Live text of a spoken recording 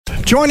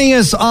Joining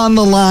us on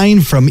the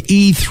line from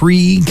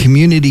E3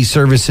 Community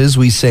Services,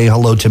 we say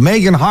hello to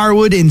Meghan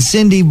Harwood and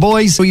Cindy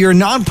Boyce. So you're a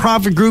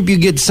nonprofit group. You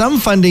get some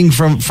funding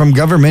from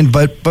government,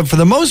 but for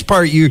the most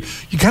part, you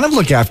kind of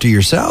look after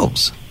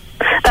yourselves.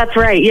 That's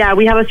right. Yeah,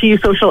 we have a few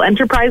social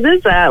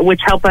enterprises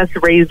which help us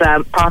raise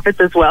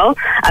profits as well,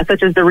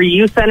 such as the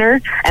Reuse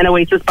Center and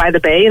Oasis by the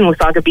Bay in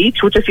Wasaga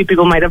Beach, which a few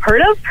people might have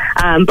heard of.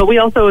 But we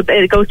also,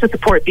 it goes to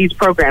support these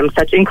programs,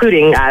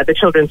 including the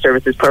children's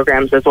services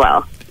programs as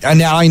well. And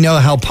now I know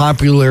how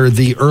popular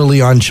the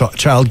Early On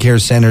Child Care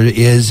Center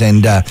is.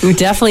 And it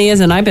definitely is,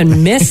 and I've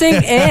been missing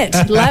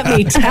it, let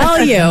me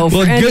tell you,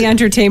 for any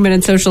entertainment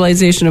and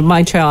socialization of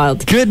my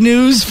child. Good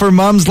news for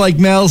moms like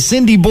Mel.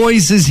 Cindy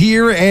Boyce is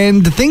here,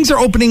 and things are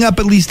opening up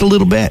at least a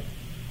little bit.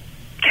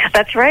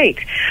 That's right.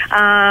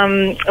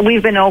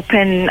 We've been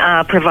open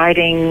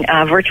providing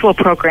virtual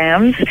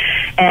programs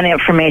and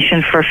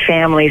information for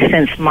families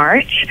since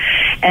March.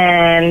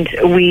 And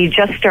we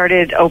just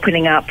started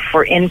opening up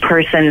for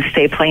in-person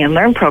Stay, Play, and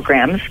Learn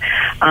programs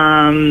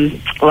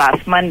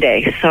last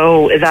Monday.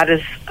 So that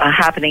is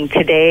happening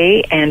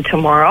today and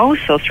tomorrow.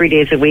 So 3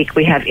 days a week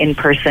we have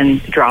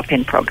in-person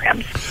drop-in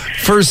programs.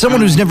 For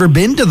someone who's never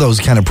been to those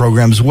kind of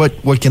programs,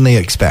 what can they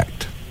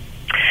expect?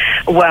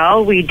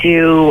 Well, we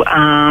do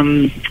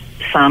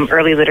some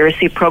early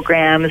literacy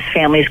programs.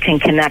 Families can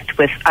connect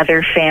with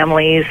other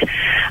families,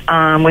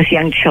 with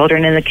young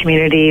children in the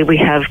community. We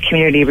have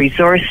community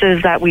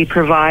resources that we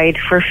provide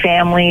for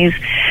families,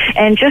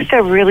 and just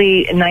a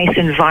really nice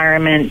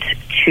environment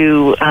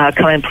to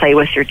come and play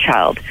with your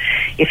child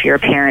if you're a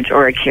parent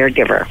or a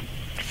caregiver.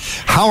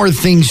 How are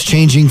things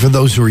changing for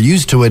those who are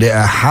used to it?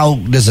 How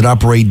does it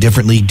operate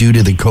differently due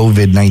to the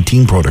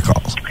COVID-19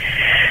 protocols?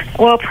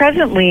 Well,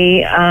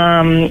 presently,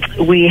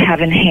 we have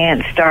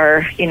enhanced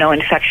our,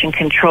 infection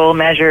control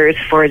measures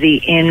for the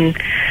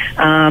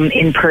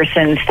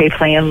in-person Stay,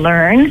 Play, and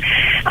Learn.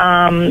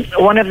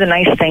 One of the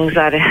nice things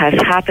that has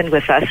happened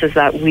with us is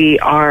that we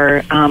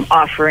are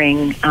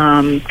offering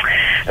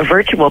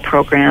virtual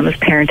programs,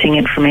 parenting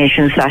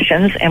information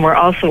sessions, and we're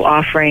also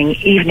offering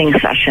evening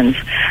sessions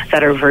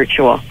that are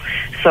virtual.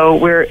 So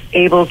we're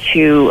able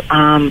to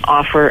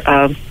offer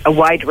a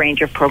wide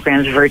range of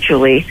programs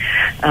virtually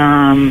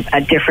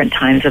at different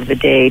times of the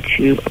day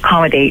to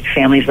accommodate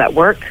families that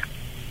work.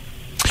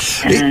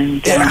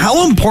 And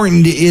how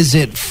important is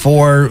it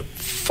for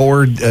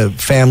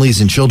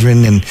families and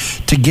children and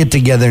to get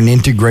together and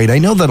integrate? I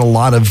know that a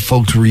lot of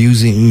folks were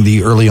using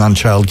the Early On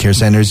Child Care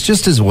Centers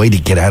just as a way to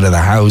get out of the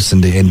house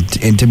and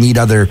to meet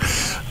other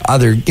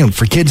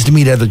for kids to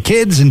meet other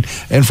kids and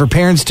for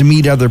parents to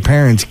meet other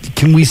parents.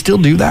 Can we still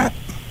do that?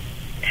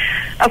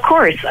 Of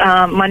course.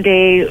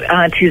 Monday,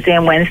 Tuesday,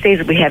 and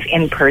Wednesdays we have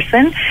in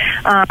person.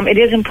 It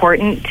is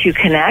important to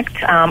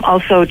connect,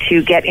 also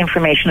to get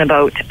information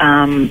about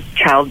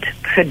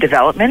childhood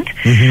development.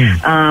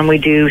 Mm-hmm. We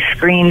do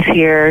screens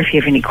here if you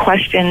have any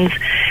questions.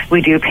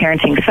 We do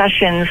parenting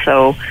sessions,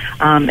 so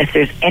if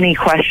there's any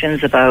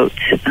questions about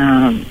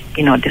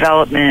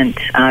development,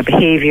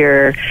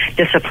 behavior,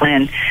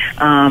 discipline,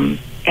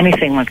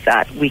 anything like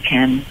that, we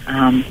can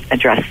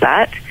address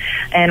that.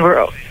 And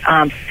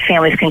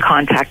families can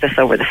contact us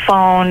over the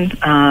phone,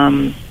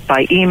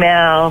 by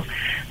email,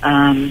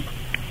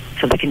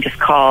 so they can just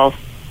call,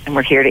 and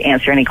we're here to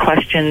answer any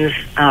questions,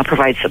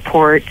 provide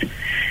support.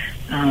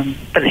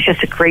 But it's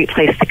just a great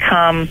place to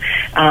come,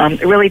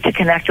 really to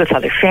connect with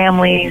other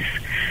families.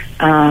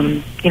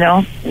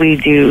 We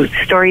do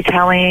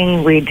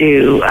storytelling, we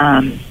do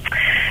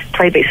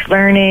play-based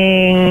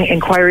learning,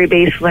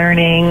 inquiry-based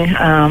learning,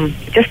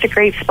 just a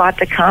great spot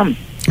to come.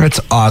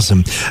 That's awesome.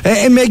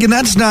 And Meghan,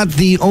 that's not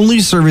the only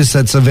service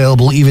that's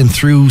available even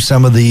through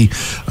some of the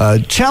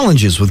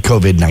challenges with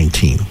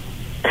COVID-19.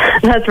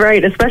 That's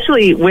right,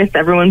 especially with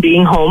everyone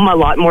being home a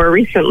lot more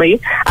recently.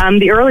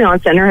 The Early On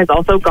Center has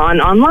also gone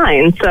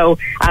online. So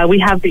we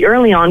have the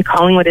Early On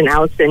Collingwood and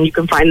Alliston. You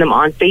can find them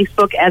on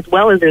Facebook as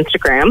well as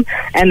Instagram.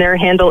 And their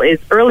handle is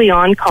Early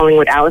On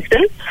Collingwood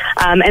Alliston.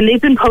 And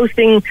they've been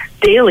posting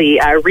daily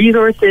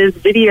resources,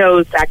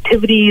 videos,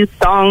 activities,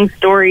 songs,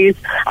 stories,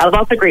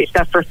 lots of great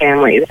stuff for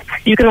families.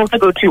 You can also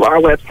go to our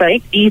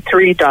website,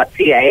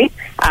 e3.ca,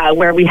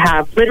 where we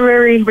have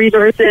literary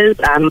resources,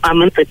 a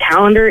monthly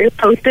calendar is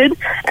posted,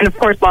 and of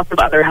course lots of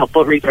other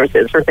helpful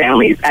resources for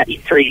families at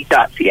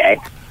e3.ca.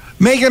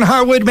 Meghan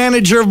Harwood,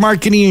 Manager of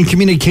Marketing and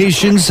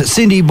Communications.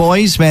 Cindy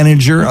Boyce,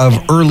 Manager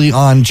of Early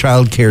On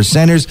Child Care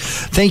Centers.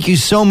 Thank you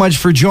so much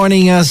for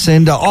joining us,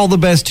 and all the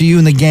best to you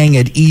and the gang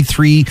at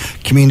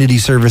E3 Community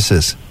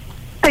Services.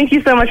 Thank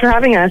you so much for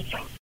having us.